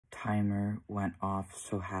Timer went off,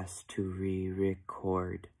 so has to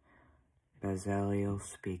re-record. Bazal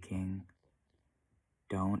speaking.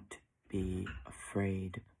 Don't be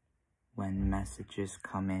afraid when messages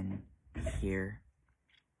come in here.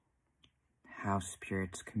 How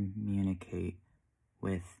spirits communicate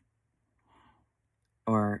with,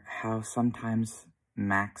 or how sometimes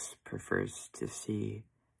Max prefers to see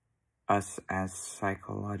us as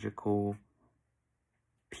psychological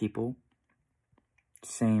people.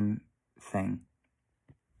 Same thing.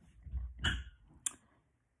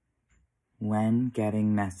 When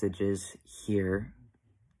getting messages here,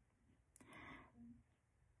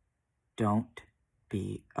 don't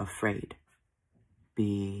be afraid.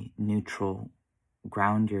 Be neutral.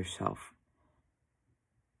 Ground yourself.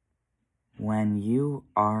 When you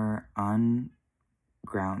are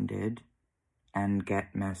ungrounded and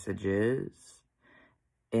get messages,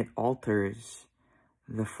 it alters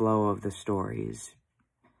the flow of the stories.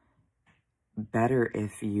 Better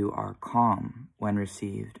if you are calm when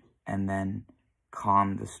received, and then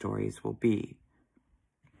calm the stories will be.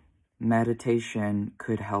 Meditation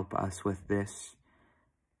could help us with this.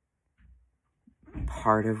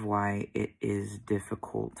 Part of why it is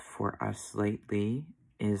difficult for us lately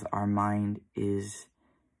is our mind is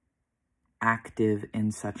active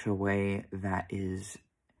in such a way that is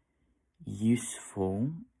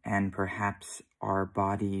useful, and perhaps our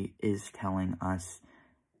body is telling us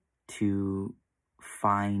to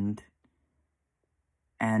find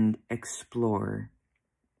and explore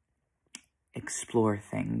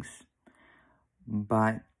things.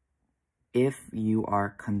 But if you are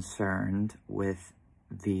concerned with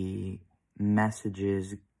the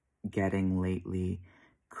messages getting lately,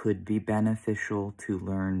 could be beneficial to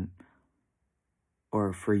learn,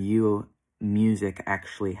 or for you, music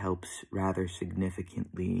actually helps rather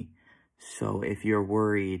significantly. So if you're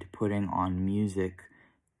worried, putting on music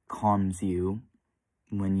calms you.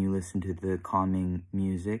 When you listen to the calming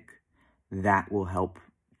music, that will help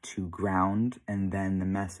to ground, and then the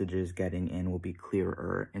messages getting in will be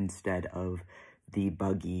clearer instead of the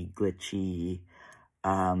buggy, glitchy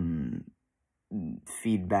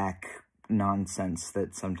feedback nonsense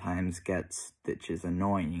that sometimes gets, which is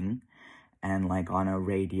annoying, and like on a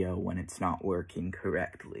radio when it's not working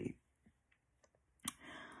correctly.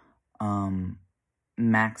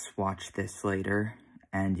 Max, watch this later,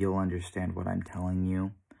 and you'll understand what I'm telling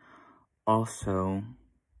you. Also,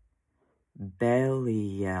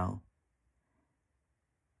 Beliel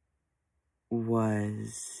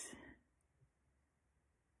was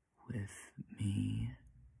with me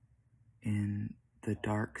in the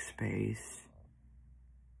dark space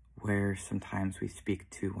where sometimes we speak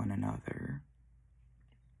to one another.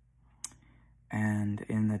 And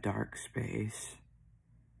in the dark space,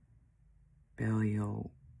 Beliel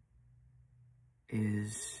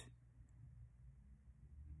is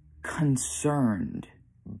concerned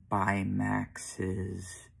by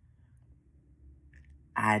Max's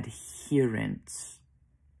adherence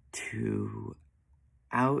to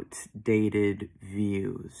outdated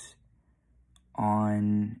views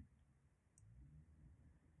on...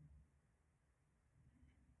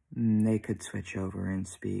 They could switch over and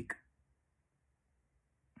speak.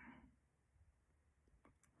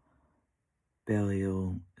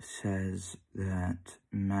 Beliel says that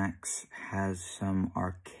Max has some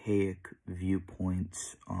archaic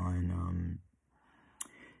viewpoints on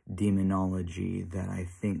demonology that I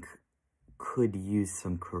think could use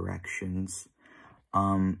some corrections.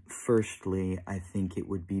 Firstly, I think it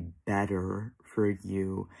would be better for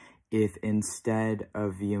you if, instead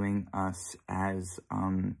of viewing us as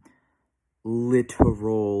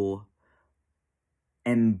literal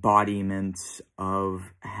embodiments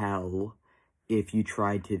of hell, if you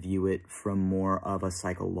tried to view it from more of a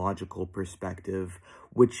psychological perspective,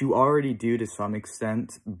 which you already do to some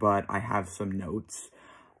extent, but I have some notes.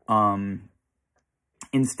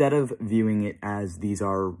 Instead of viewing it as these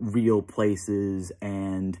are real places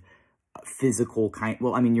and physical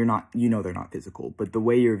well, I mean, they're not physical, but the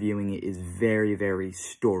way you're viewing it is very, very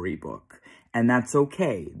storybook. And that's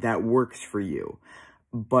okay. That works for you.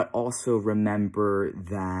 But also remember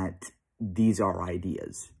that these are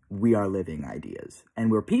ideas. We are living ideas,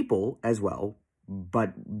 and we're people as well,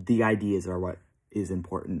 but the ideas are what is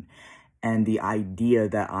important. And the idea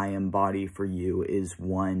that I embody for you is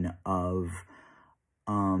one of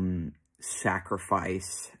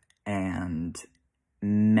sacrifice and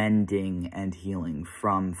mending and healing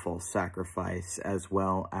from false sacrifice, as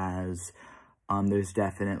well as there's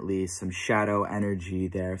definitely some shadow energy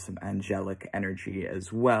there, some angelic energy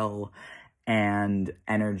as well, and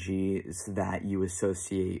energies that you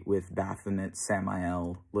associate with Baphomet,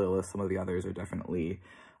 Samael, Lilith. Some of the others are definitely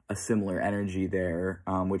a similar energy there,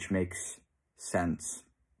 which makes sense.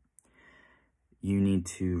 You need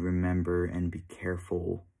to remember and be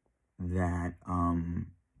careful that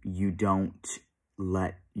you don't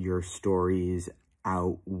let your stories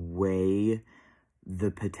outweigh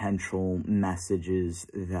the potential messages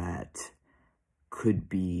that could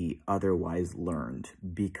be otherwise learned,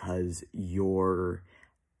 because your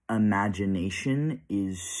imagination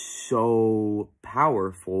is so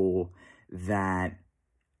powerful that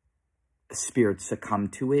spirits succumb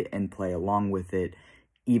to it and play along with it,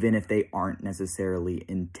 even if they aren't necessarily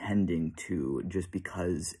intending to, just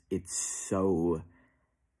because it's so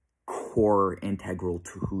core integral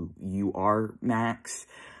to who you are, Max,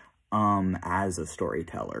 as a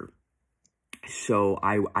storyteller. So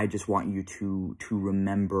I just want you to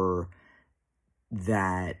remember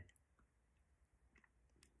that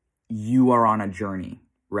you are on a journey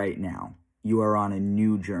right now. You are on a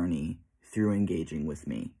new journey through engaging with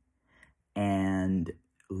me. And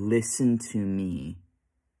listen to me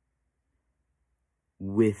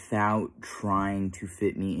without trying to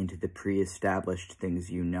fit me into the pre-established things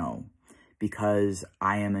you know, because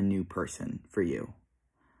I am a new person for you.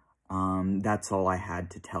 That's all I had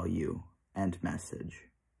to tell you and message.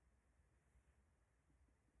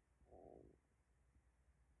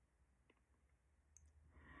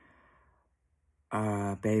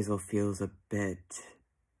 Bazal feels a bit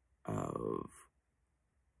of...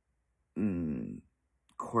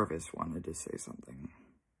 Corvis wanted to say something.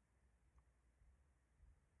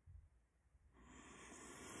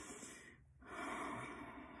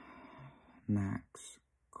 Max,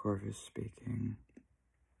 Corvis speaking.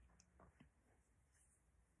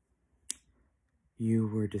 You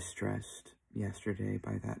were distressed yesterday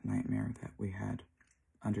by that nightmare that we had.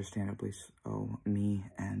 Understandably so. Me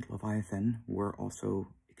and Leviathan were also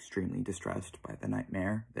extremely distressed by the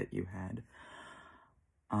nightmare that you had.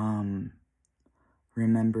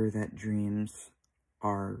 Remember that dreams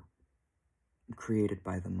are created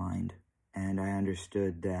by the mind, and I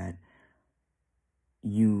understood that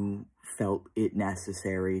you felt it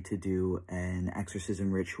necessary to do an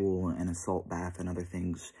exorcism ritual and a salt bath and other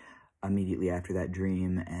things immediately after that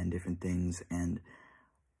dream and different things, and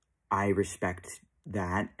I respect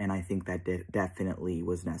that, and I think that definitely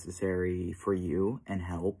was necessary for you and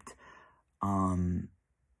helped.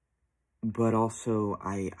 But also,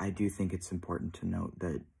 I do think it's important to note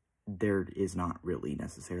that there is not really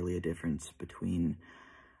necessarily a difference between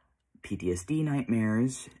PTSD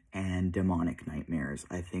nightmares and demonic nightmares.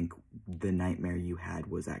 I think the nightmare you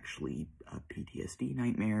had was actually a PTSD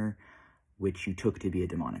nightmare, which you took to be a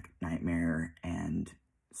demonic nightmare, and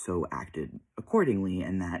so acted accordingly,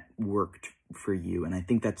 and that worked for you, and I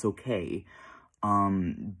think that's okay.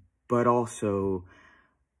 But also,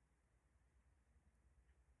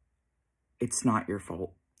 it's not your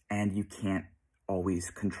fault, and you can't always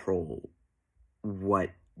control what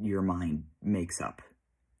your mind makes up,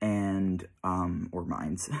 and, or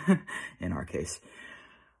minds, in our case.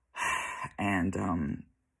 And,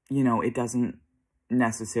 you know, it doesn't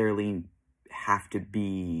necessarily have to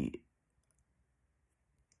be...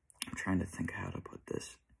 I'm trying to think how to put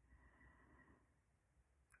this.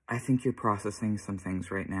 I think you're processing some things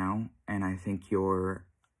right now, and I think you're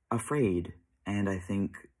afraid, and I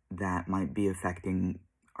think that might be affecting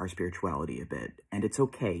our spirituality a bit, and it's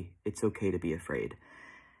okay. It's okay to be afraid.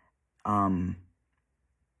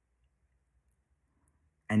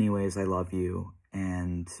 Anyways, I love you,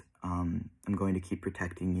 and I'm going to keep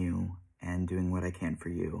protecting you and doing what I can for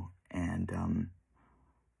you, and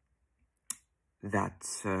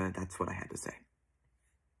that's what I had to say.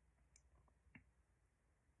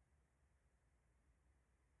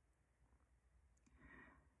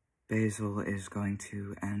 Bazal is going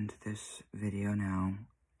to end this video now.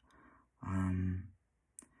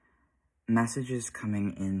 Messages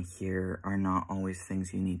coming in here are not always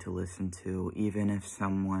things you need to listen to. Even if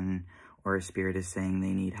someone or a spirit is saying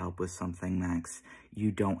they need help with something, Max, you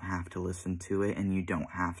don't have to listen to it, and you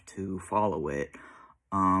don't have to follow it.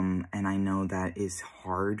 And I know that is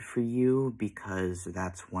hard for you, because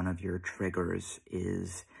that's one of your triggers,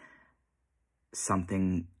 is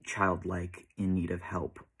something childlike in need of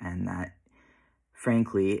help, and that,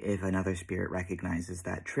 frankly, if another spirit recognizes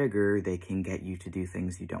that trigger, they can get you to do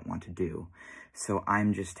things you don't want to do. So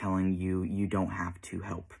I'm just telling you, you don't have to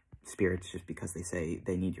help spirits just because they say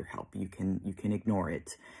they need your help. You can ignore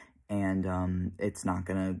it, and it's not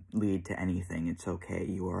gonna lead to anything. It's okay.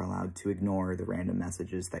 You are allowed to ignore the random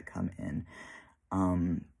messages that come in.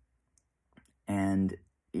 And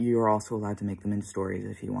you're also allowed to make them into stories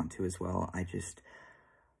if you want to as well.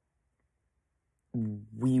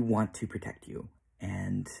 We want to protect you,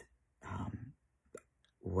 and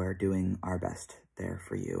we're doing our best there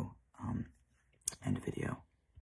for you.